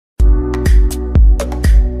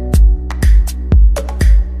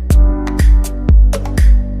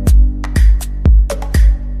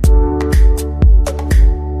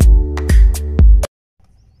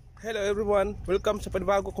everyone, welcome sa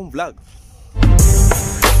panibago kong vlog.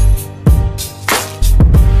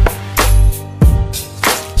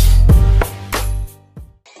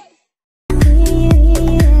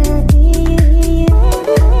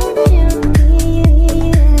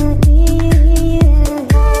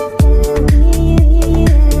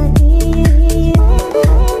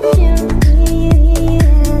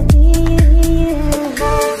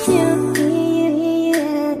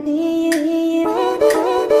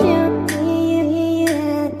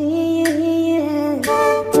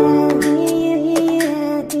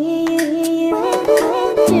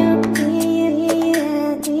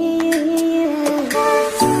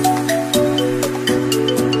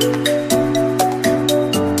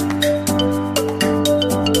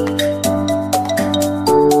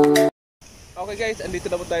 Okay guys, andito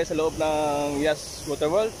na po tayo sa loob ng Yas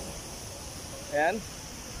Waterworld. Ayan.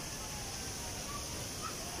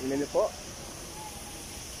 Tingnan niyo po.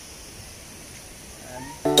 Ayan.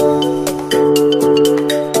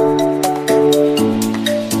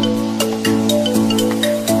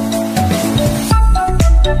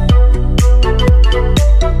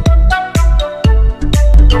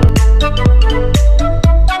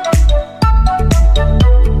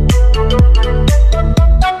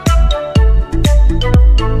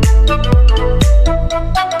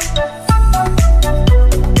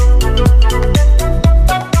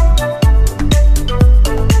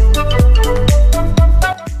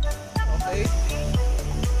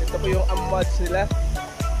 Nila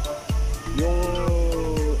yung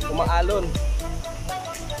umaalon.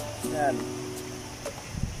 Ayan.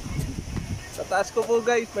 Sa taas ko po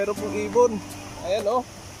guys, meron pong ibon. Ayan oh.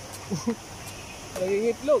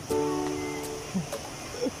 Nangingitlog.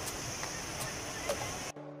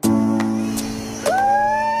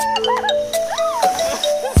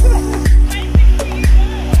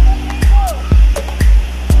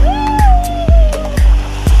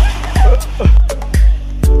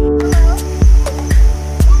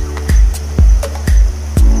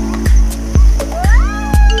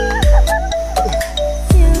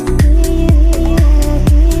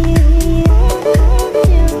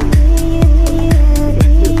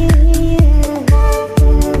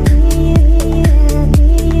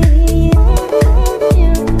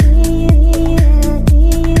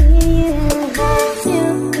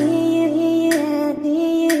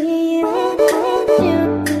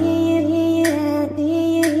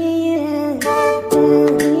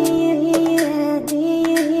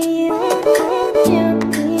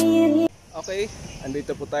 Okay,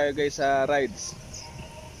 andito po tayo guys sa rides.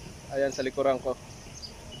 Ayan sa likuran ko.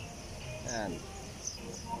 Ayan.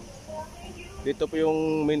 Dito po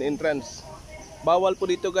yung main entrance. Bawal po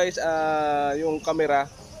dito guys yung camera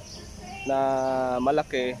na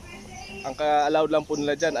malaki. Ang ka-allowed lang po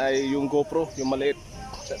nila dyan ay yung GoPro, yung maliit.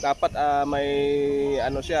 Dapat may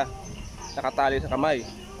ano siya, nakatali sa kamay.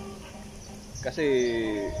 Kasi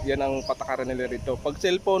yan ang patakaran nila rito. Pag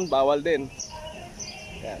cellphone, bawal din.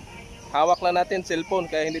 Ayan. Hawak lang natin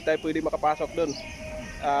cellphone kaya hindi tayo pwede makapasok doon.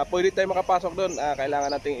 Pwede tayo makapasok doon,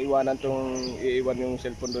 kailangan nating iiwan yung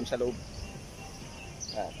cellphone doon sa loob.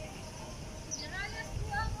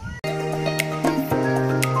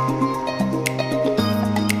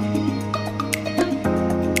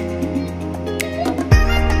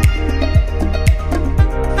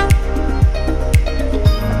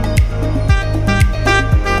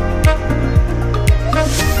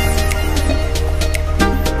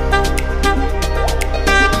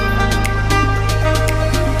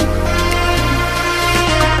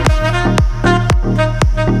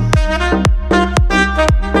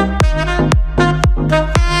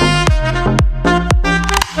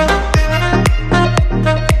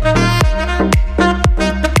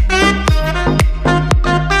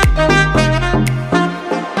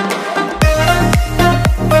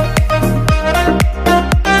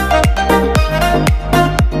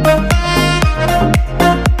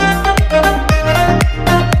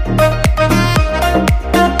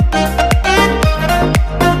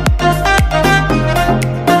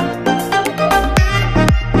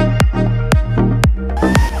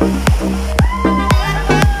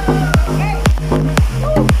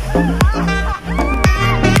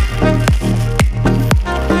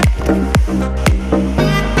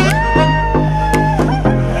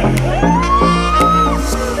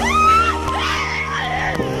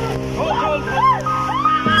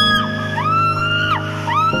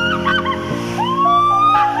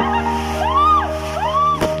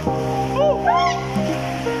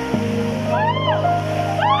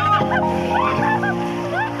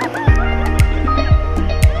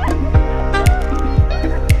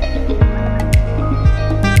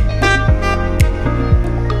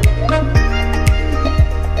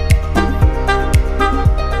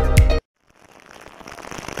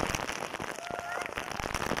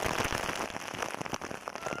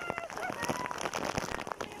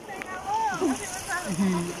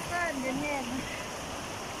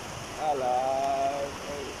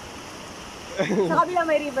 Sa kabila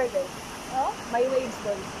may river din. Oh, may waves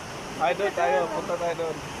doon. Ay, doon tayo. Punta tayo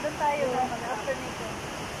doon. Doon tayo. After nito.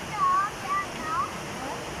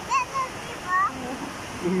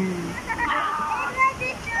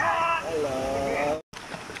 Hello.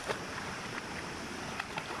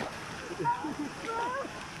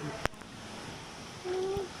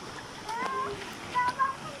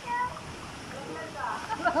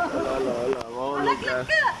 Wala. Mahulog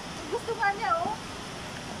ka. Gusto nga niya, oh.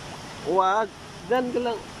 Huwag. Diyan ka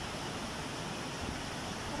lang.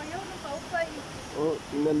 Ayaw ng paupay. Oh,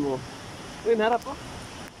 tingnan mo. Uy, harap oh.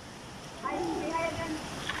 Ay, hindi kaya gan.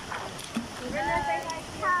 Tingnan natin.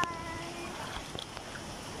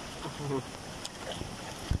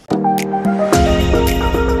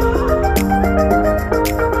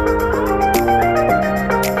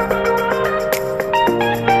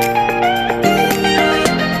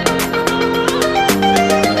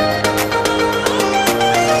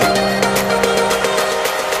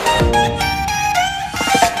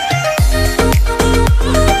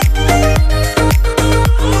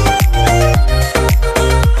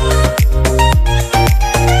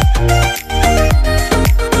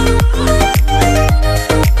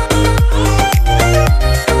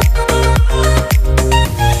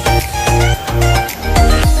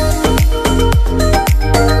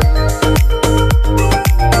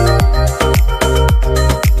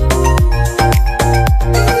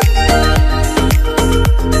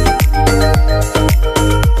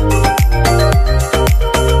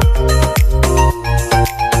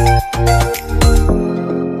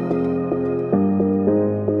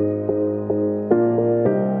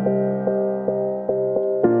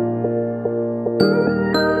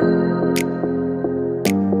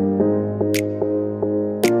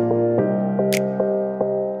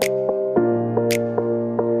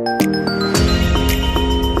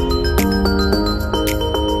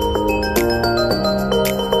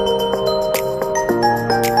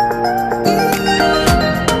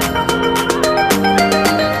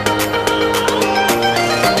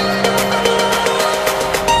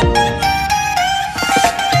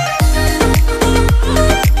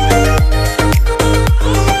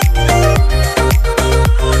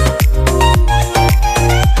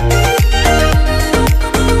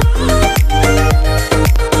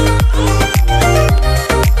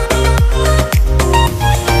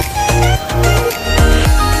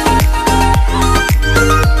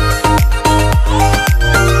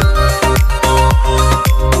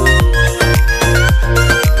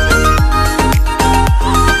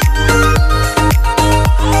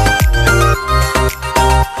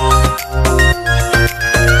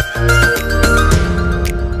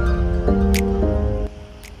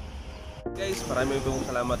 Maraming pong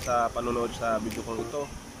salamat sa panonood sa video kong ito.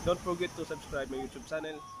 Don't forget to subscribe my YouTube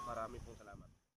channel. Maraming pong salamat.